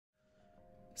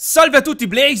Salve a tutti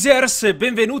Blazers e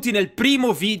benvenuti nel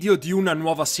primo video di una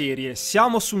nuova serie.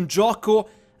 Siamo su un gioco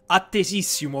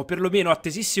attesissimo, perlomeno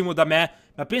attesissimo da me,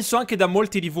 ma penso anche da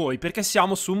molti di voi, perché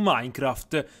siamo su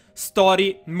Minecraft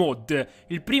Story Mode,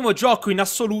 il primo gioco in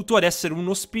assoluto ad essere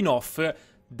uno spin-off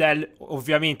del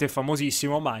ovviamente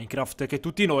famosissimo Minecraft che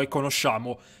tutti noi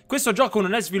conosciamo. Questo gioco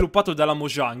non è sviluppato dalla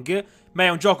Mojang, ma è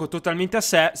un gioco totalmente a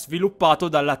sé, sviluppato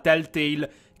dalla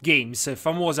Telltale Games,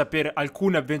 famosa per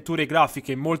alcune avventure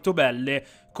grafiche molto belle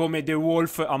come The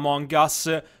Wolf Among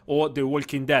Us o The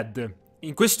Walking Dead.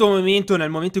 In questo momento,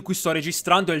 nel momento in cui sto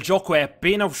registrando, il gioco è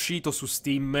appena uscito su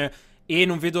Steam e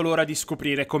non vedo l'ora di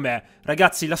scoprire com'è.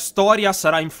 Ragazzi, la storia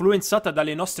sarà influenzata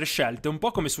dalle nostre scelte, un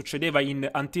po' come succedeva in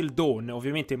Until Dawn,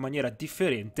 ovviamente in maniera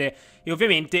differente, e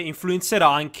ovviamente influenzerà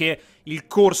anche il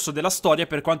corso della storia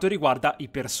per quanto riguarda i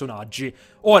personaggi.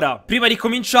 Ora, prima di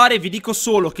cominciare vi dico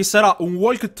solo che sarà un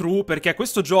walkthrough perché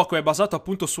questo gioco è basato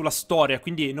appunto sulla storia,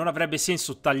 quindi non avrebbe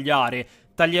senso tagliare.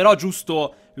 Taglierò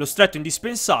giusto lo stretto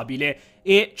indispensabile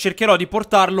e cercherò di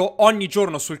portarlo ogni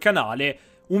giorno sul canale,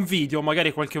 un video,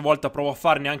 magari qualche volta provo a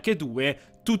farne anche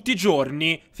due, tutti i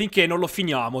giorni, finché non lo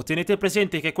finiamo. Tenete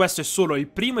presente che questo è solo il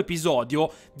primo episodio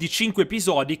di 5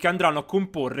 episodi che andranno a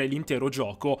comporre l'intero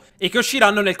gioco e che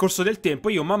usciranno nel corso del tempo,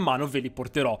 io man mano ve li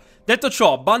porterò. Detto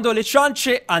ciò, bando alle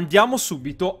ciance, andiamo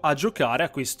subito a giocare a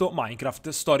questo Minecraft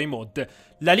Story Mode.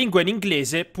 La lingua è in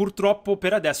inglese, purtroppo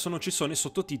per adesso non ci sono i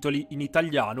sottotitoli in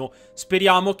italiano.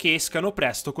 Speriamo che escano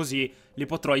presto, così li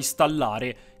potrò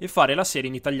installare e fare la serie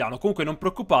in italiano. Comunque non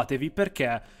preoccupatevi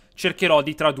perché cercherò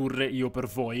di tradurre io per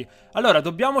voi. Allora,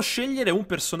 dobbiamo scegliere un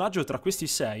personaggio tra questi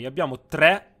 6. Abbiamo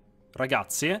 3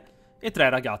 ragazze e 3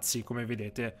 ragazzi, come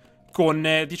vedete,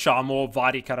 con, diciamo,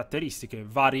 varie caratteristiche,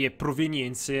 varie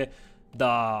provenienze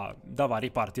da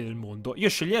varie parti del mondo. Io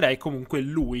sceglierei comunque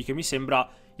lui, che mi sembra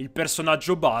il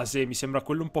personaggio base, mi sembra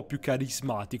quello un po' più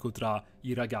carismatico tra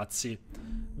i ragazzi.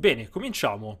 Bene,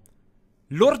 cominciamo.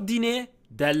 L'ordine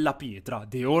della pietra,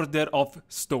 The Order of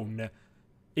Stone.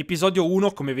 Episodio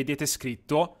 1, come vedete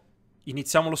scritto.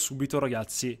 Iniziamolo subito,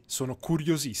 ragazzi. Sono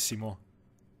curiosissimo.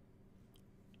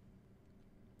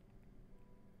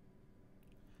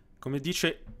 Come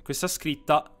dice questa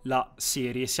scritta, la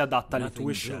serie si adatta alle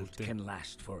tue scelte.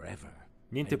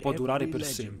 Niente può durare per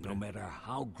sempre.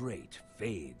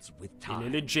 E le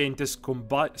leggende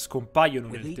scompaiono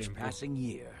nel tempo.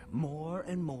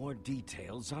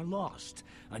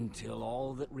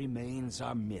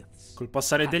 Col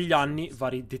passare degli anni,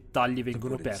 vari dettagli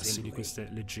vengono persi di queste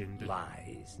leggende.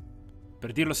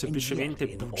 Per dirlo semplicemente,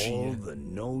 bugie.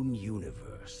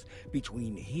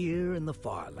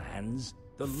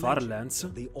 Farlands?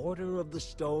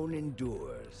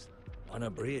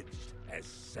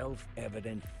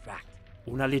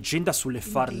 Una leggenda sulle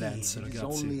Farlands,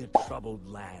 ragazzi.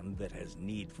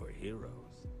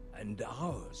 And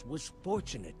ours was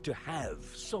fortunate to have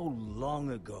so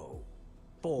long ago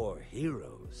 4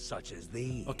 heroes such as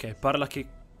these. Ok, parla che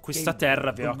questa terra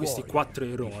aveva questi 4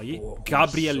 eroi.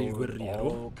 Gabriel il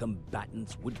guerriero.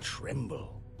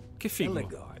 Che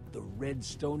figo.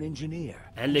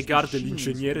 Ellegard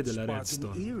l'ingegnere della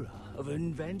Redstone.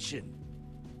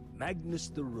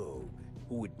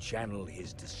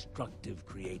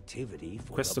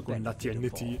 Questo con la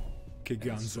TNT. Che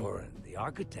ganzo.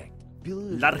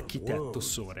 L'architetto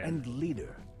Soren.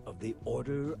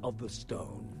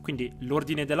 Quindi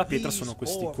l'ordine della pietra sono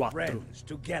questi 4.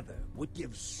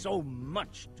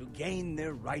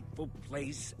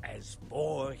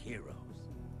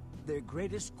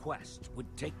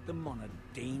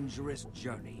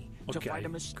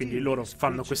 Ok, quindi loro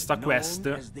fanno questa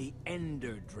quest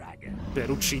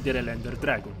per uccidere l'Ender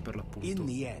Dragon, per l'appunto.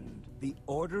 The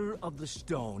Order of the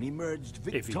Stone emerged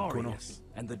victorious,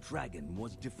 and the dragon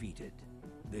was defeated.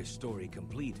 Their story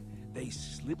complete, they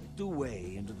slipped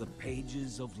away into the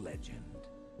pages of legend.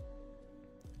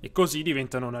 E così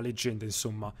diventano una leggenda,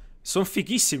 insomma. Sono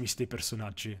fighissimi sti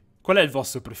personaggi. Qual è il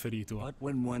vostro preferito? But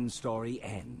when one story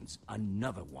ends,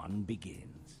 another one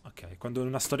begins. Ok, quando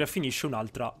una storia finisce,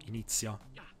 un'altra inizia.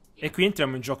 E qui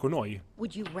entriamo in gioco noi.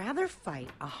 Would you rather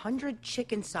fight 100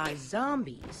 chicken-sized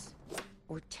zombies?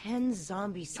 Or 10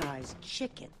 zombie-sized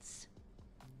chickens.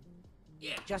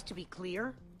 Just to be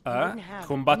clear,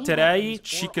 combatterei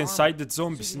chicken-sized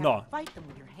zombies. No.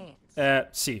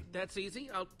 Sì. Ci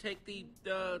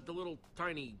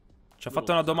ha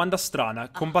fatto una domanda strana.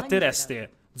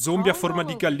 Combattereste zombie a forma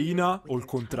di gallina o il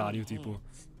contrario, tipo?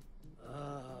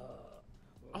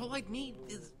 All I'd need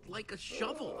is like a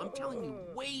shovel. I'm telling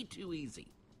you, way too easy.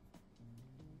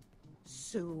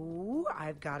 So,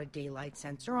 I've got a daylight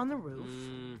sensor on the roof.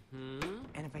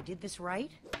 And if I did this right,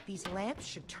 these lamps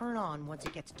should turn on once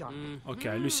it gets dark. Ok,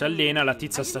 lui si allena, la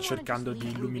tizia sta cercando di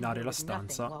illuminare la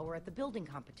stanza. While we're at the building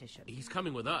competition. He's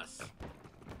coming with us.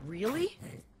 Really?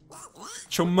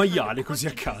 C'è un maiale così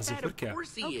a caso, Of perché?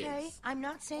 course he Okay, is. I'm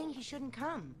not saying he shouldn't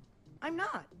come. I'm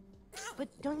not. But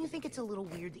don't you think it's a little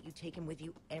weird that you take him with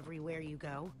you everywhere you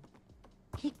go?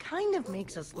 He kind of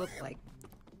makes us look like...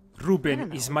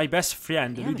 Ruben is my best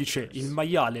friend. Lui dice, il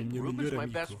maiale è il mio Ruben's migliore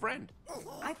my best amico. friend.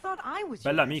 I thought I was your best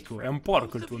Bell'amico, è friend. un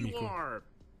porco il Both tuo of you amico. are.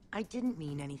 I didn't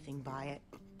mean anything by it.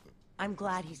 I'm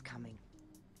glad he's coming.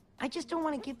 I just don't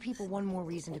want to give people one more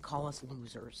reason to call us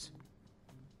losers.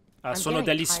 Ah, sono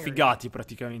degli sfigati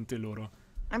praticamente loro.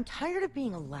 I'm tired of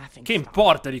being a laughing Che stock.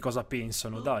 importa di cosa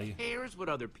pensano, Who dai. cares what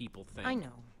other people think? I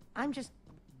know. I'm just...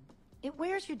 It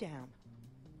wears you down.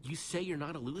 You say you're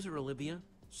not a loser, Olivia.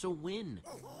 So win.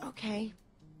 Okay.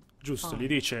 Giusto, gli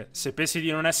dice, se pensi di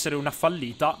non essere una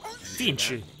fallita,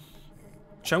 vinci.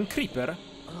 C'è un creeper?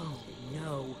 Oh,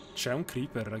 no. C'è un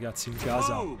creeper, ragazzi, in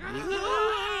casa. Oh,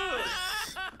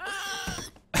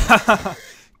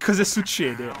 Cosa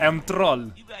succede? È un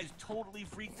troll. You guys totally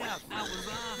freaked out. That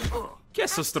was Chi è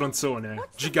sto stronzone?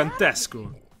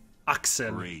 Gigantesco.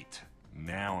 Axel. Great.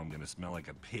 Now I'm gonna smell like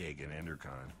a pig in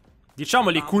Endercon.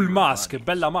 Diciamoli cool mask,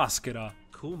 bella maschera.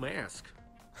 cool mask.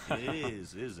 It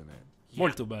is, isn't it?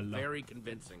 Molto bella. Very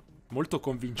convincing. Molto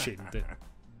convincente.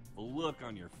 The look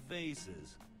on your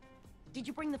faces. Did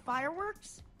you bring the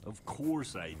fireworks? Of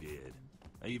course I did.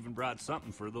 I even brought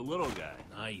something for the little guy.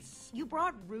 Nice. You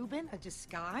brought Ruben a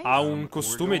disguise? Ha un We're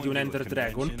costume going di un to a Ender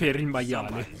Dragon convention. per il maiale.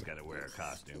 Somebody's gotta wear a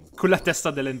costume. Con la testa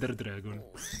dell'Ender Dragon.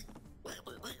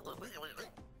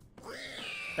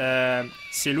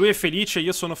 Se lui è felice,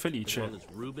 io sono As long felice. as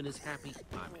Ruben is happy,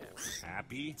 I'm happy.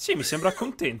 Happy? Sì, mi sembra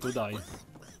contento, dai.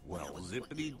 Well,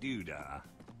 zippity doo-dah.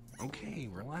 Okay,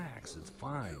 relax. It's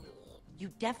fine. You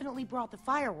definitely brought the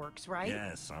fireworks, right?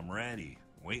 Yes, I'm ready.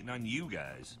 Waiting on you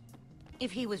guys.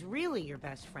 If he was really your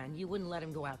best friend, you wouldn't let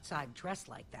him go outside dressed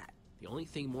like that. The only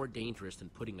thing more dangerous than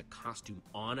putting a costume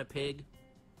on a pig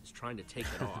is trying to take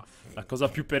it off. La cosa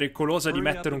più pericolosa di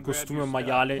mettere un costume a un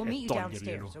maiale We'll meet è you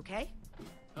downstairs, toglierglielo. okay?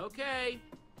 Okay.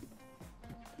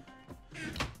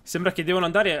 Sembra che devono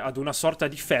andare ad una sorta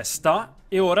di festa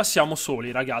e ora siamo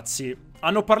soli, ragazzi.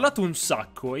 Hanno parlato un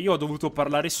sacco e io ho dovuto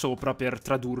parlare sopra per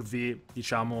tradurvi,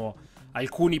 diciamo,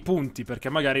 alcuni punti, perché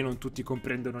magari non tutti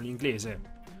comprendono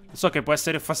l'inglese. So che può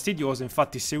essere fastidioso,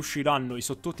 infatti se usciranno i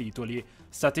sottotitoli,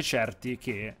 state certi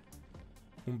che...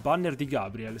 Un banner di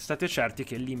Gabriel, state certi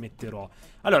che li metterò.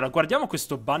 Allora, guardiamo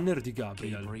questo banner di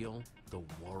Gabriel. Gabriel, the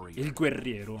warrior. Il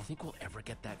guerriero. Think we'll ever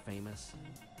get that famous?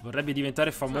 Vorrebbe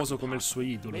diventare famoso come il suo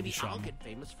idolo, Maybe I'll diciamo. get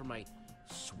famous for my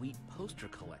sweet poster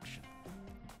collection.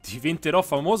 Diventerò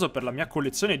famoso per la mia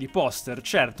collezione di poster,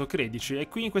 certo, credici. E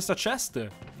qui in questa chest,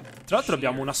 tra l'altro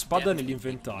abbiamo una spada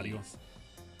nell'inventario.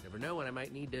 Never know when I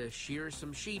might need to shear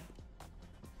some sheep.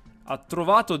 Ha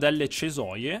trovato delle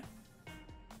cesoie.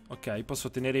 Ok, posso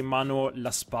tenere in mano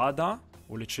la spada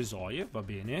o le cesoie, va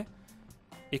bene.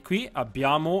 E qui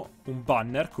abbiamo un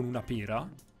banner con una pera.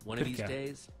 One of these Perché?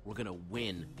 days, we're gonna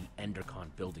win the Endercon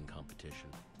building competition.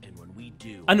 And when we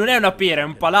do, Ah, non è una pera, è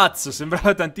un palazzo.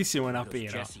 Sembrava tantissimo una goes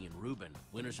pera. Jesse and Ruben,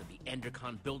 winners of the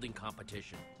Endercon building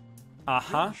competition.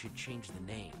 Ah. We should change the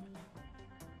name.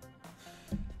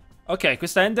 Ok,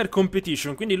 questa è Ender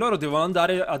Competition, quindi loro devono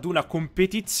andare ad una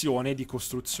competizione di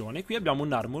costruzione. Qui abbiamo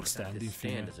un armor stand, This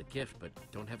stand infine. is a gift, but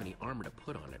don't have any armor to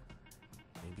put on it.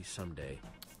 Maybe someday.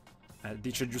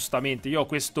 Dice giustamente, io ho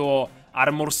questo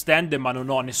armor stand ma non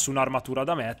ho nessun'armatura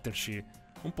da metterci.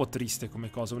 Un po' triste come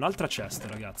cosa. Un'altra chest,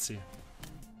 ragazzi.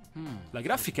 La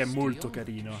grafica è molto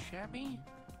carina. Shabby?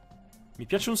 Mi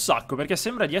piace un sacco perché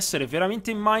sembra di essere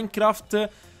veramente in Minecraft,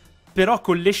 però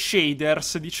con le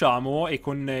shaders, diciamo, e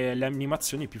con le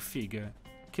animazioni più fighe.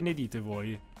 Che ne dite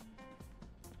voi?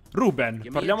 Ruben, Give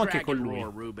me parliamo a anche con dragon lui.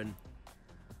 roar, Ruben.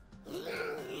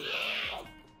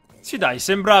 Sì, dai,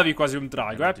 sembravi quasi un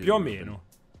drago, più o meno.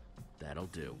 That'll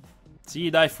do. Sì,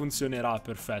 dai, funzionerà,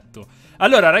 perfetto.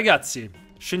 Allora, ragazzi,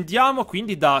 scendiamo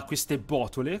quindi da queste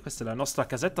botole. Questa è la nostra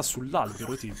casetta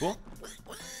sull'albero, tipo.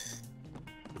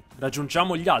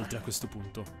 Raggiungiamo gli altri a questo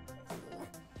punto.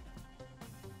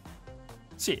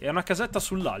 Sì, è una casetta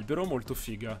sull'albero, molto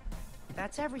figa.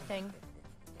 That's everything.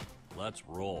 Let's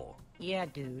roll. Yeah,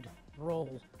 dude.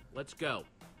 Roll. Let's go.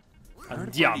 I heard a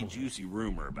Andiamo. pretty juicy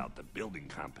rumor about the building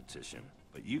competition,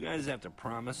 but you guys have to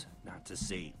promise not to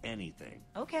say anything.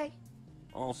 Okay.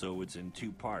 Also, it's in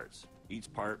 2 parts.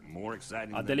 Each part more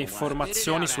exciting Ha than delle the last.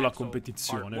 informazioni sulla Axel. Part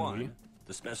competizione, lui. 1,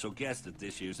 The special guest at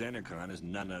this year's Entercon is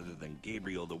none other than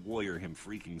Gabriel the Warrior him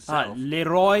freaking Ah, self.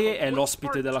 l'eroe è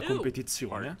l'ospite della Part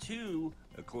competizione. 2,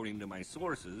 according to my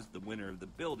sources, the winner of the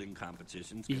building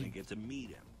competition is going to get to meet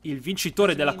him. Il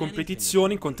vincitore della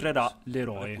competizione incontrerà But if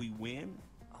l'eroe. we win,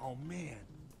 oh man,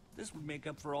 this would make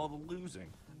up for all the losing.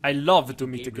 I love to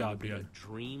meet Gabriel would be Gabriel. a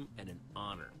dream and an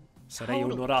honor. Sarei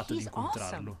Totally. onorato di He's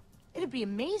incontrarlo. awesome. It'd be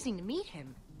amazing to meet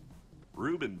him.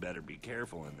 Ruben better be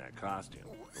careful in that costume.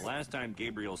 The last time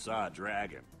Gabriel saw a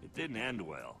dragon, it didn't end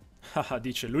well. Haha,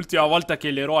 dice, l'ultima volta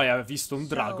che l'eroe ha visto un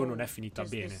drago non è finita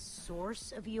does bene. this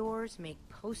source of yours make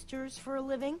posters for a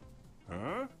living?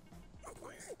 Huh?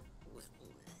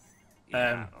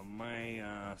 Yeah, my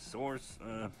source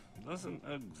doesn't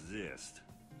exist.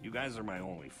 You guys are my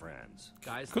only friends.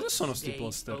 Guys, Cosa let's sono sti stay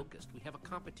poster? focused. We have a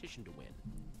competition to win.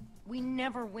 We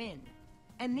never win.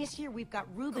 And this year we've got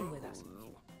Ruben with us.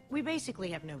 We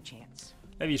basically have no chance.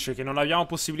 Lei dice che non abbiamo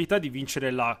possibilità di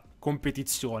vincere la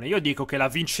competizione. Io dico che la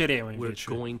vinceremo We're invece.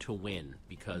 going to win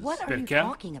because What are you Perché?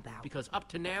 talking about? because up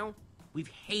to now we've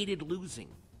hated losing,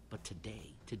 but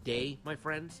today, my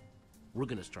friends, we're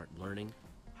going to start learning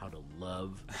how to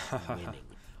love winning.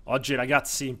 Oggi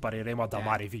ragazzi impareremo ad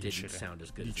amare That didn't vincere, sound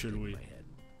as good as dice it did in lui. my head.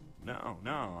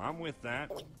 No, I'm with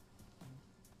that.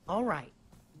 All right.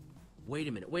 Wait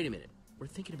a minute. We're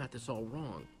thinking about this all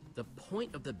wrong. The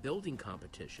point of the building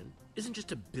competition isn't just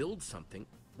to build something.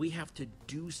 We have to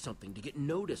do something to get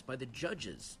noticed by the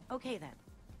judges. Okay then.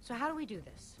 So how do we do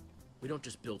this? We don't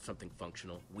just build something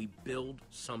functional. We build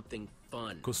something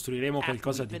fun. Costruiremo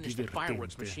qualcosa After we di finish the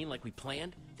fireworks divertente. machine like we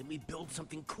planned, then we build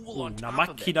something cool on Una top of it.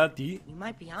 macchina di You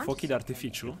might be onto fuochi something.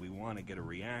 d'artificio? If we want to get a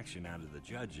reaction out of the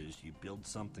judges, you build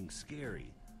something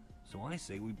scary. So I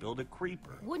say we build a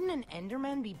creeper. Wouldn't an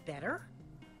Enderman be better?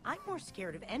 I'm more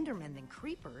scared of Endermen than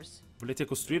creepers. Volete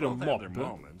costruire un Both have their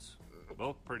mob? moments.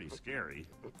 Both pretty scary.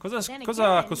 Cosa Then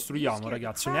cosa again, costruiamo you scared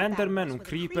ragazzi? the Un crap out of Enderman, us un with a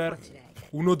creeper, today.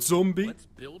 uno zombie? Let's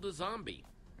build a zombie.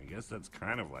 I guess that's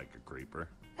kind of like a creeper.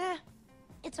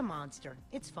 It's a monster.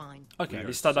 It's fine. Ok, We li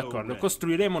are sta so d'accordo. ready.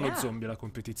 Costruiremo uno Yeah. zombie alla I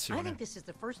competizione. think this is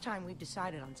the first time we've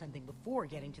decided on something before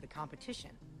getting to the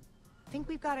competition. Think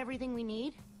we've got everything we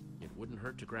need? It wouldn't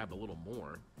hurt to grab a little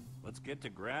more. Let's get to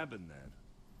grabbing then.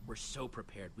 We're so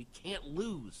prepared. We can't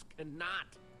lose.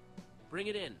 Cannot. Bring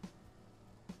it in.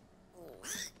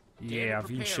 Yeah, Dare to prepare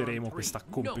vinceremo on questa 3.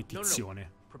 No.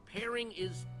 competizione. Preparing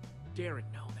is daring.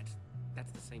 No,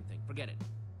 that's the same thing. Forget it.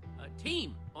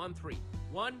 Team on 3.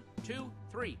 1, 2,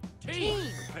 3. Team.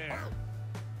 Prepare.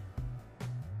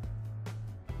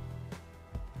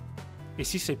 E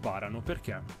si separano,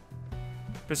 perché?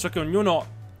 Penso che ognuno...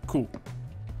 Q.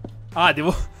 Ah,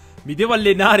 mi devo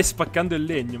allenare spaccando il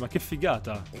legno, ma che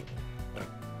figata.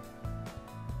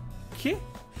 Che?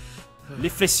 Le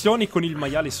flessioni con il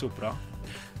maiale sopra.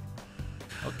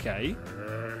 Ok.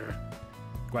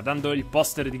 Guardando il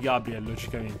poster di Gabriel,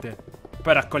 logicamente.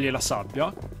 Poi raccoglie la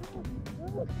sabbia.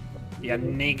 E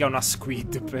annega una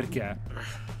squid, perché?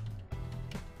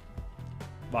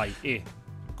 Vai, e.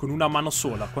 Con una mano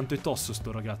sola. Quanto è tosto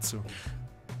sto ragazzo.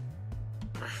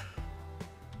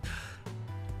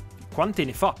 Quante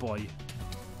ne fa poi?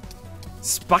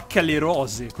 Spacca le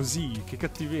rose, così. Che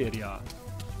cattiveria.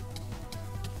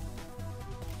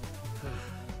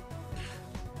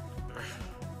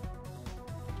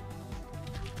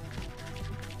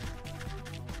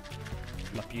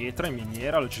 La pietra in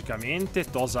miniera, logicamente.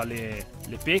 Tosa le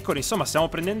pecore. Insomma, stiamo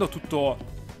prendendo tutto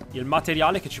il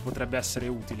materiale che ci potrebbe essere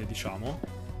utile, diciamo.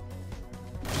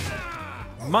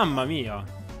 Mamma mia.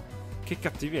 Che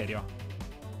cattiveria.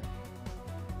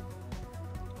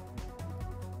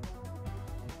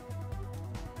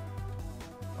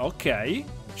 Ok,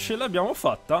 ce l'abbiamo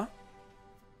fatta?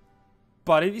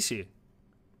 Pare di sì.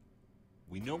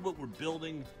 We know what we're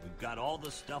building. We've got all the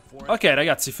stuff for it. Ok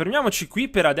ragazzi, fermiamoci qui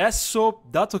per adesso.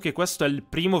 Dato che questo è il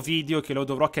primo video che lo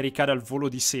dovrò caricare al volo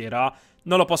di sera,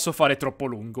 non lo posso fare troppo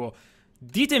lungo.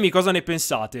 Ditemi cosa ne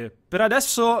pensate. Per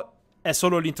adesso è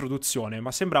solo l'introduzione,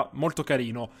 ma sembra molto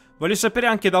carino. Voglio sapere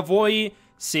anche da voi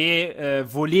se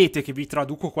volete che vi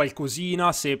traduco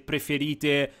qualcosina, se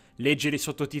preferite leggere i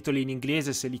sottotitoli in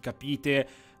inglese, se li capite,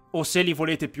 o se li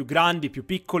volete più grandi, più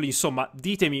piccoli. Insomma,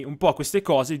 ditemi un po' queste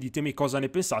cose, ditemi cosa ne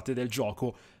pensate del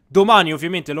gioco. Domani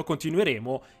ovviamente lo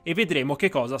continueremo e vedremo che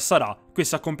cosa sarà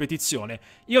questa competizione.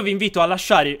 Io vi invito a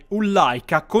lasciare un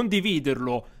like, a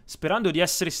condividerlo, sperando di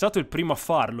essere stato il primo a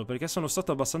farlo, perché sono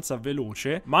stato abbastanza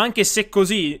veloce. Ma anche se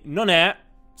così non è,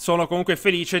 sono comunque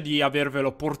felice di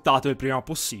avervelo portato il prima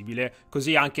possibile,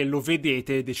 così anche lo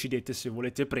vedete e decidete se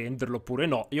volete prenderlo oppure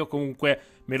no. Io comunque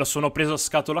me lo sono preso a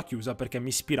scatola chiusa perché mi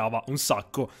ispirava un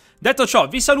sacco. Detto ciò,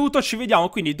 vi saluto, ci vediamo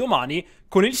quindi domani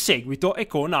con il seguito e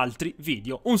con altri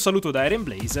video. Un saluto da Eren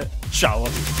Blaze, ciao a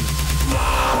tutti.